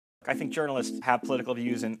I think journalists have political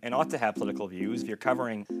views and ought to have political views. If you're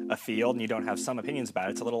covering a field and you don't have some opinions about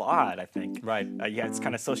it, it's a little odd, I think. Right. Yeah, it's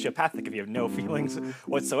kind of sociopathic if you have no feelings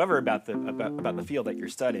whatsoever about the field that you're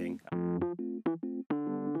studying.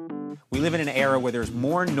 We live in an era where there's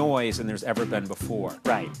more noise than there's ever been before.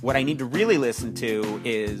 Right. What I need to really listen to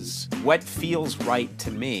is what feels right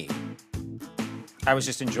to me. I was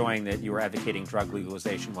just enjoying that you were advocating drug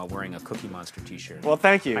legalization while wearing a Cookie Monster t-shirt. Well,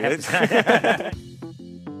 thank you.